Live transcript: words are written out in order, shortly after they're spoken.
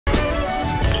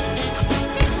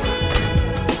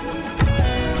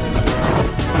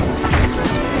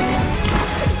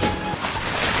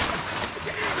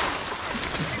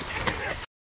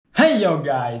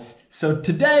video, guys! So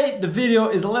today the video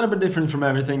is a little bit different from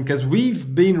everything because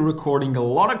we've been recording a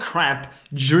lot of crap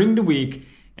during the week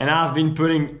and I've been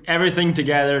putting everything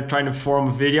together trying to form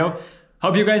a video.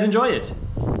 Hope you guys enjoy it!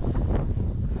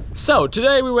 So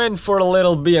today we went for a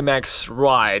little BMX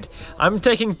ride. I'm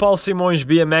taking Paulo Simões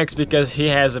BMX because he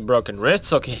has a broken wrist,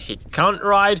 so he can't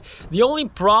ride. The only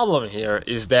problem here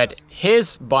is that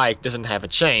his bike doesn't have a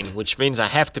chain, which means I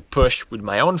have to push with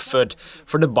my own foot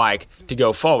for the bike to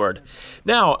go forward.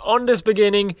 Now, on this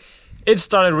beginning, it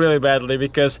started really badly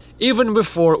because even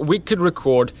before we could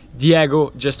record,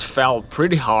 Diego just fell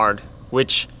pretty hard,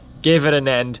 which gave it an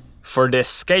end. For this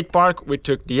skate park, we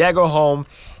took Diego home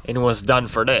and it was done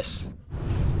for this.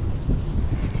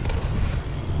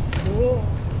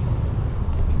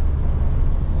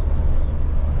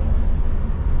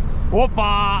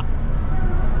 Opa!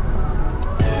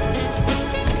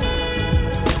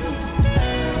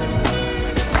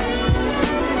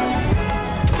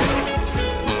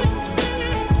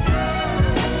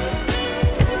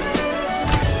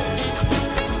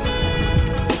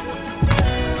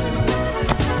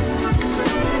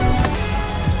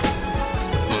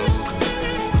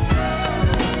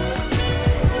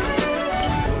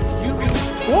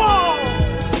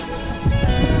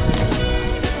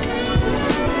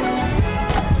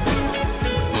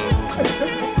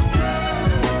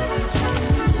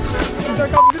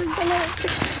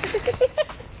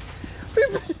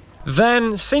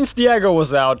 Then, since Diego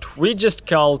was out, we just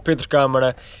called Pedro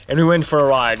Câmara and we went for a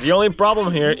ride. The only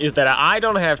problem here is that I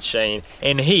don't have chain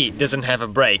and he doesn't have a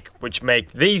brake, which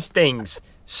make these things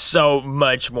so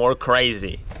much more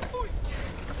crazy.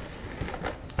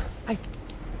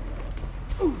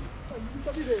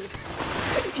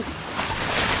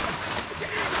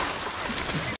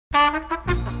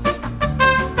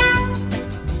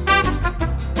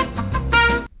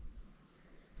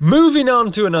 Moving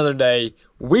on to another day,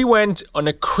 we went on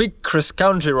a quick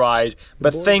cross-country ride,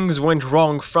 but things went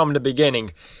wrong from the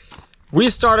beginning. We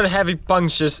started heavy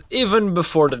punctures even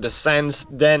before the descents,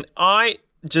 then I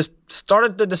just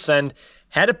started the descent,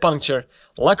 had a puncture,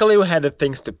 luckily we had the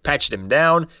things to patch them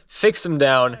down, fix them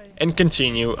down, and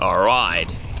continue our ride.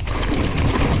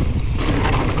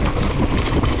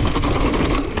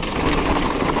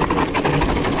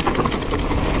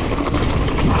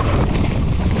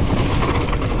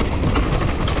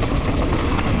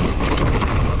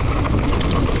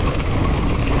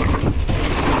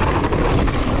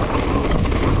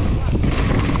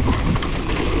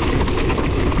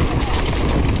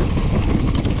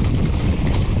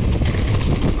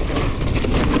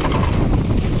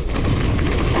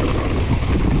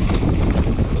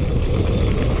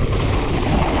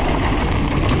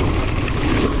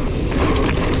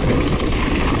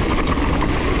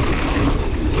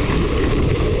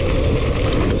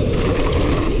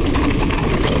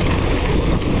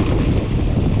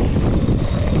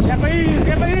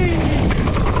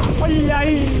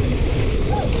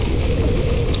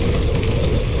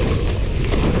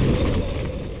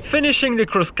 Finishing the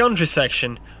cross-country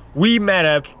section, we met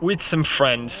up with some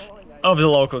friends of the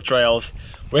local trails.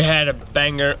 We had a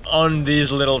banger on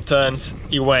these little turns.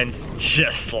 It went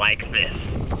just like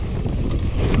this.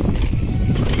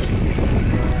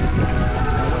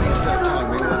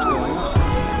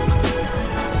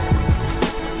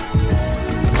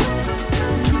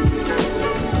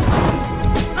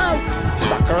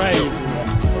 It's crazy.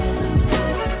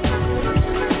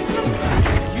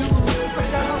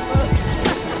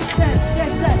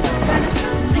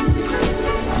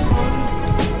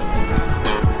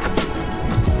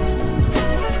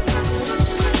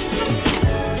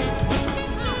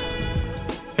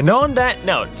 And on that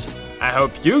note, I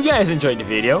hope you guys enjoyed the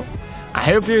video. I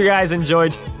hope you guys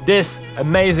enjoyed this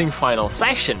amazing final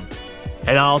section.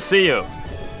 And I'll see you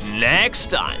next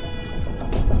time.